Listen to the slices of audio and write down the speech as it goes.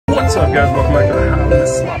What's up, guys? Welcome back to the How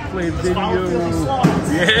This Slot Play video.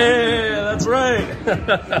 Yeah, that's right.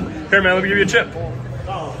 Here, man, let me give you a chip.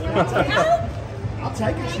 I'll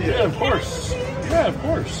take a chip. Yeah, of course. Yeah, of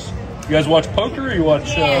course. You guys watch poker or you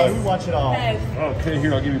watch... we watch it all. Okay,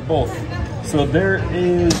 here, I'll give you both. So there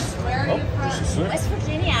is... Oh, this is it. West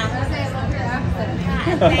Virginia.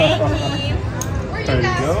 There you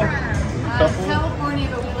go. Couple. California,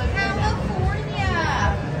 but we live in California.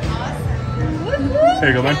 Awesome. There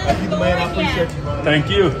you go, man. Thank you, man. I appreciate you, brother. Thank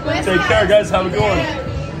you. Take care, guys. Have a good one.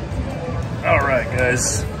 All right,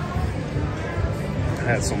 guys.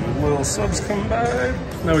 Had some little subs come by.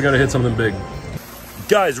 Now we got to hit something big.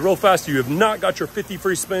 Guys, real fast, if you have not got your 50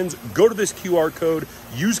 free spins, go to this QR code,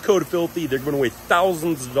 use code FILTHY. They're giving away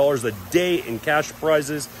thousands of dollars a day in cash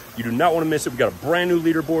prizes. You do not want to miss it. We got a brand new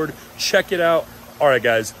leaderboard. Check it out. All right,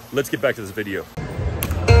 guys, let's get back to this video.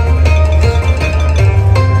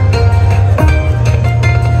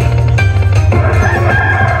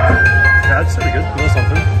 Yeah, that's pretty good. A little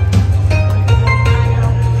something.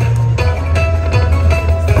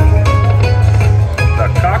 The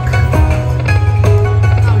cock.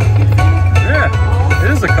 Yeah,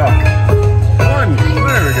 it is a cock. One.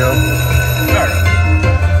 There we go. All right.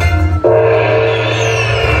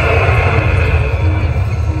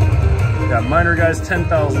 Yeah, minor guys, $10,000.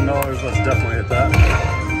 Let's definitely hit that.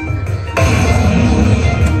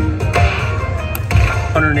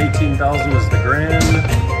 118,000 is the grand.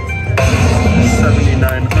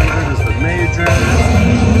 7,900 is the major.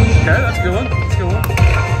 Okay, that's a good one. That's a good one.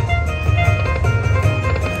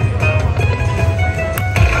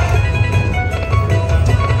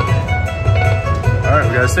 All right,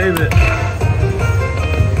 we gotta save it.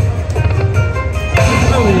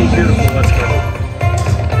 Oh, beautiful. Let's go.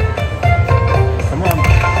 Come on.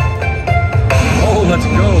 Oh, let's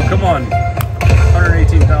go. Come on.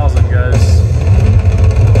 118,000, guys.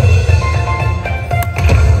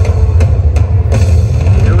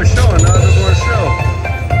 It was showing. Now it doesn't want to show.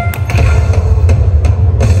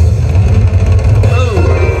 Oh.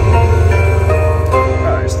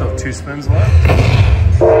 All right, still 2 spins left.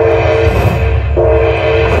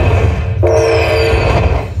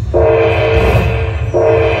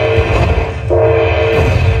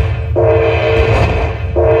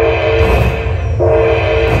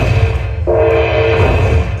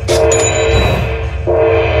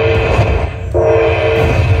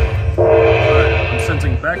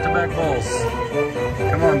 Back-to-back balls.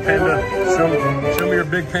 Come on, Panda. Show me your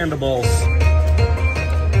big Panda balls.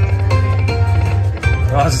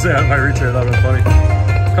 Oh, I was just saying, I might reach here. That would be funny.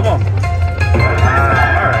 Come on.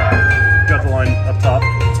 Alright. Got the line up top.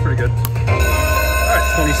 It's pretty good. Alright,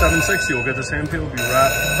 2760. We'll get this hand peel. We'll be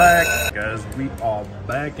right back. Guys, we are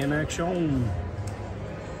back in action.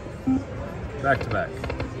 Back-to-back.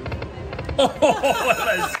 Oh, what did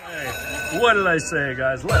I say? What did I say,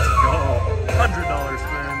 guys? Let's go. $100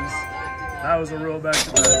 spins. That was a real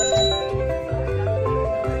back-to-back.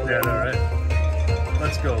 Yeah, I know, right?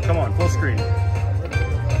 Let's go. Come on, full screen.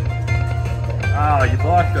 Ah, you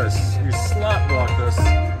blocked us. You slot blocked us.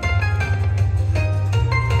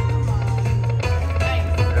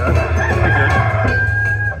 Yeah, pretty good.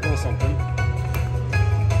 A little something.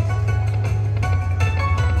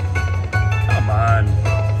 Come on.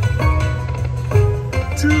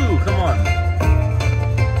 2, come on.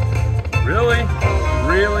 Really?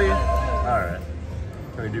 Really? All right.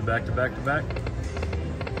 Can we do back-to-back-to-back?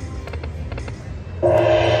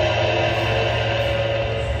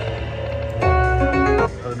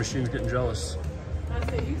 Oh, the machine's getting jealous.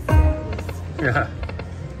 Yeah.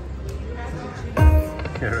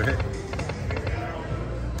 Yeah, right.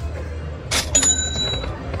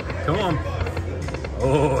 Come on.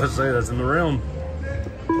 Oh, I say that's in the realm.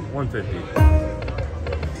 150.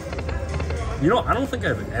 You know, I don't think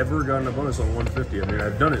I've ever gotten a bonus on 150. I mean,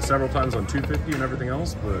 I've done it several times on 250 and everything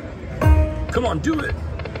else, but come on, do it.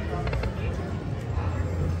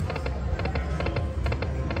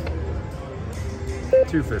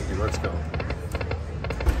 $250, let's go.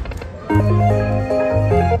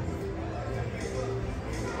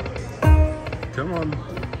 Come on.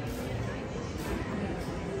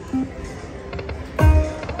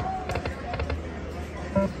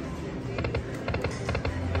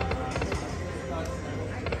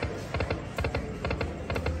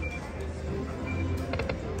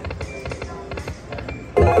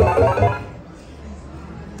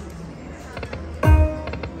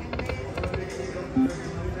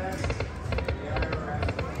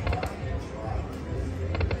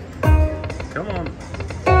 Come on.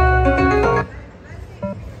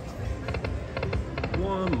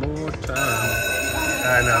 One more time.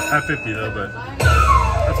 I know, at 50 though, but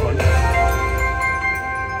that's fun.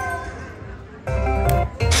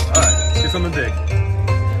 Get something big.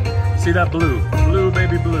 See that blue? Blue,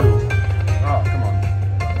 baby, blue. Oh, come on.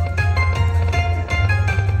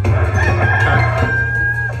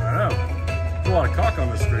 I know. There's a lot of cock on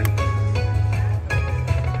the screen.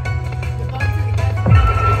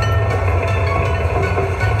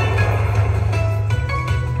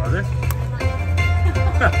 Are they?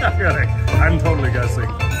 I'm totally guessing.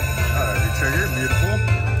 Alright, trigger, beautiful.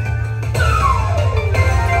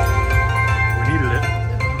 We needed it.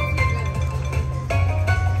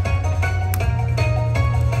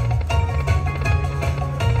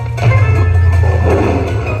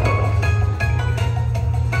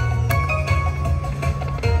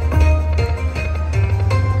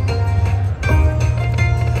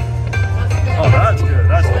 Oh, that's good.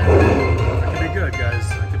 That's good. That could be good, guys.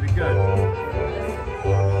 That could be good.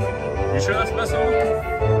 You sure that's the best one?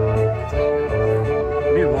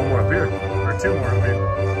 Need one more up here, or two more up here.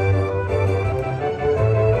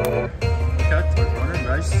 Okay, 200,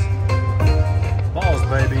 nice. Balls,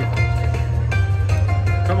 baby.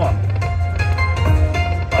 Come on.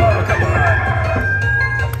 Oh, come on.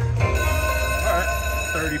 All right,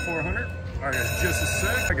 3,400. All right, guys, just a sec.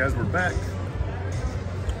 All right, guys, we're back.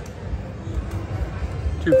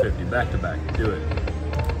 250, back to back. Do it.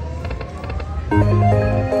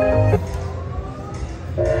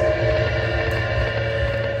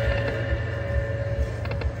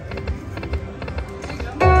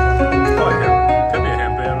 Could be a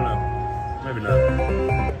hand pay, I don't know. Maybe not.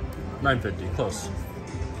 950, close.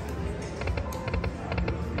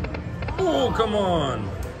 Oh, come on.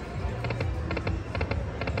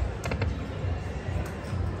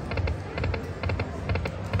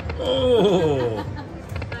 Oh.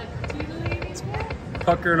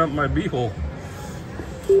 Puckering up my beehole.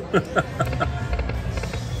 That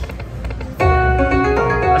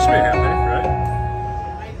should be a hand pay, right?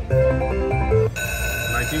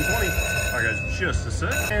 1920. Alright guys, just a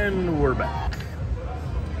sec. And we're back.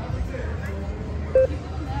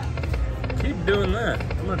 Keep doing that.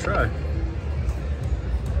 I'm gonna try.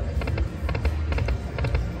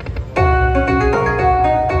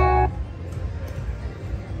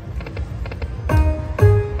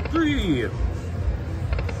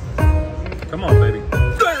 Come on, baby.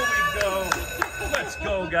 There we go. Let's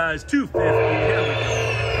go, guys. 250. Here we go.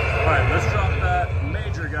 All right, let's drop that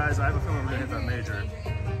major, guys. I have a feeling I'm going to hit that major.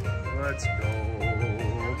 Let's go.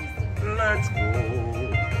 Let's go.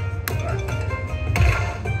 All right.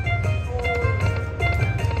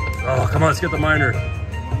 Oh, come on. Let's get the minor.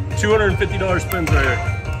 $250 spins right here.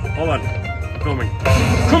 Hold on. Filming.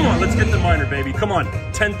 Come on. Let's get the minor, baby. Come on.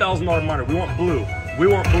 $10,000 minor. We want blue. We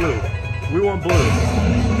want blue. We want blue.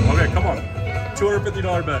 Okay, come on.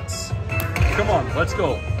 $250 bets. Come on, let's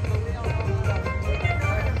go.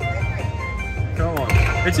 Come on.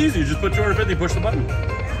 It's easy, you just put 250, push the button.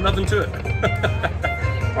 Nothing to it.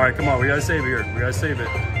 All right, come on, we gotta save it here. We gotta save it.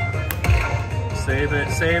 Save it,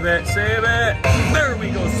 save it, save it. There we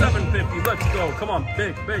go, 750, let's go. Come on,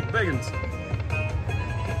 big, big, biggins.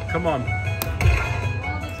 Come on.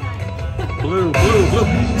 Blue, blue, blue.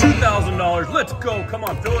 $2,000, let's go. Come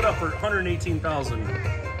on, fill it up for 118,000.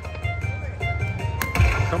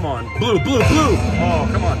 Come on. Blue, blue, blue. Oh,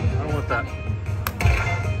 come on. I don't want that.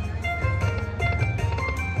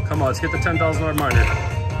 Come on, let's get the $10,000 minor.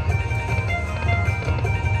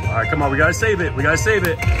 All right, come on. We got to save it. We got to save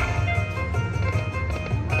it.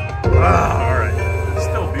 Ah, all right.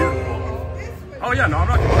 Still beautiful. Oh, yeah. No, I'm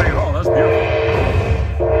not complaining at all. That's beautiful.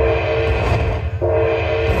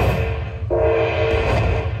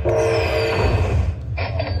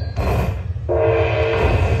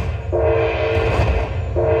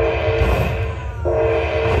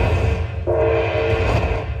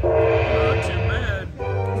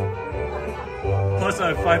 Plus I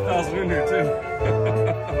have 5,000 in here too.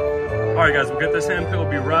 All right guys, we'll get this hand pill,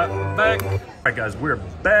 we'll be right back. All right guys, we're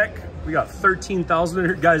back. We got 13,000 in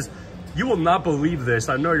here. Guys, you will not believe this.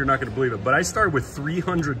 I know you're not gonna believe it, but I started with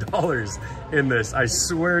 $300 in this. I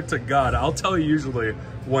swear to God. I'll tell you usually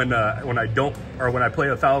when I don't, or when I play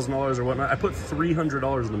 $1,000 or whatnot, I put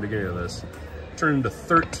 $300 in the beginning of this. Turned into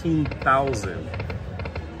 13,000.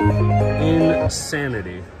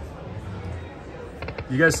 Insanity.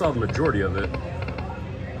 You guys saw the majority of it.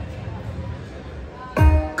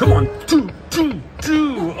 Come on, two.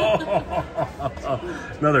 Oh,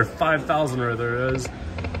 another 5,000 right there is.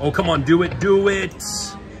 Oh, come on, do it.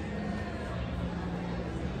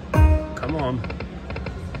 Come on.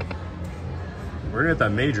 We're gonna get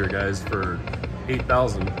that major, guys, for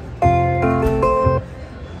 8,000.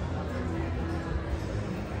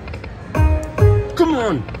 Come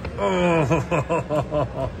on. Oh.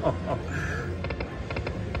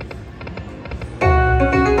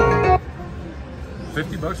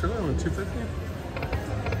 50 bucks for that one, 250.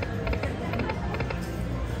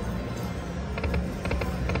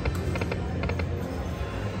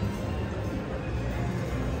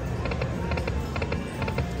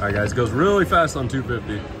 All right, guys, goes really fast on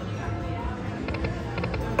 250.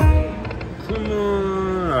 Come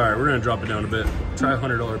on. All right, we're gonna drop it down a bit. Try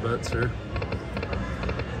 $100 bets here.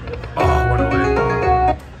 Oh, went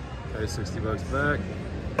away. Okay, 60 bucks back.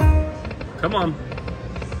 Come on.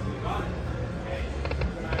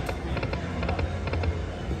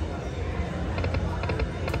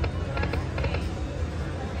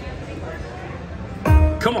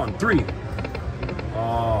 Come on, 3.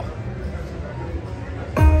 Oh.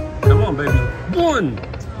 Come on, baby. 1.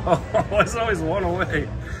 Oh, it's always 1 away.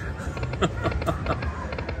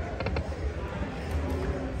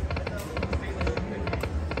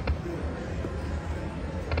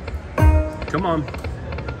 Come on.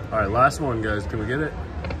 All right, last one, guys. Can we get it?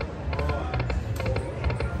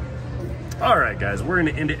 All right, guys. We're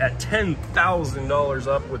going to end it at $10,000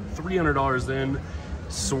 up with $300 in.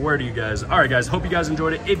 Swear to you guys. All right, guys. Hope you guys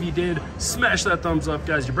enjoyed it. If you did, smash that thumbs up,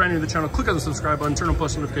 guys. You're brand new to the channel. Click on the subscribe button. Turn on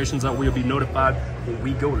post notifications. That way you'll be notified when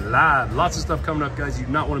we go live. Lots of stuff coming up, guys. You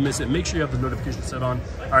do not want to miss it. Make sure you have the notifications set on.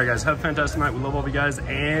 All right, guys. Have a fantastic night. We love all of you guys.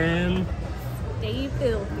 And Stay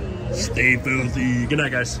filthy. stay filthy. Good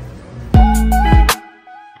night, guys.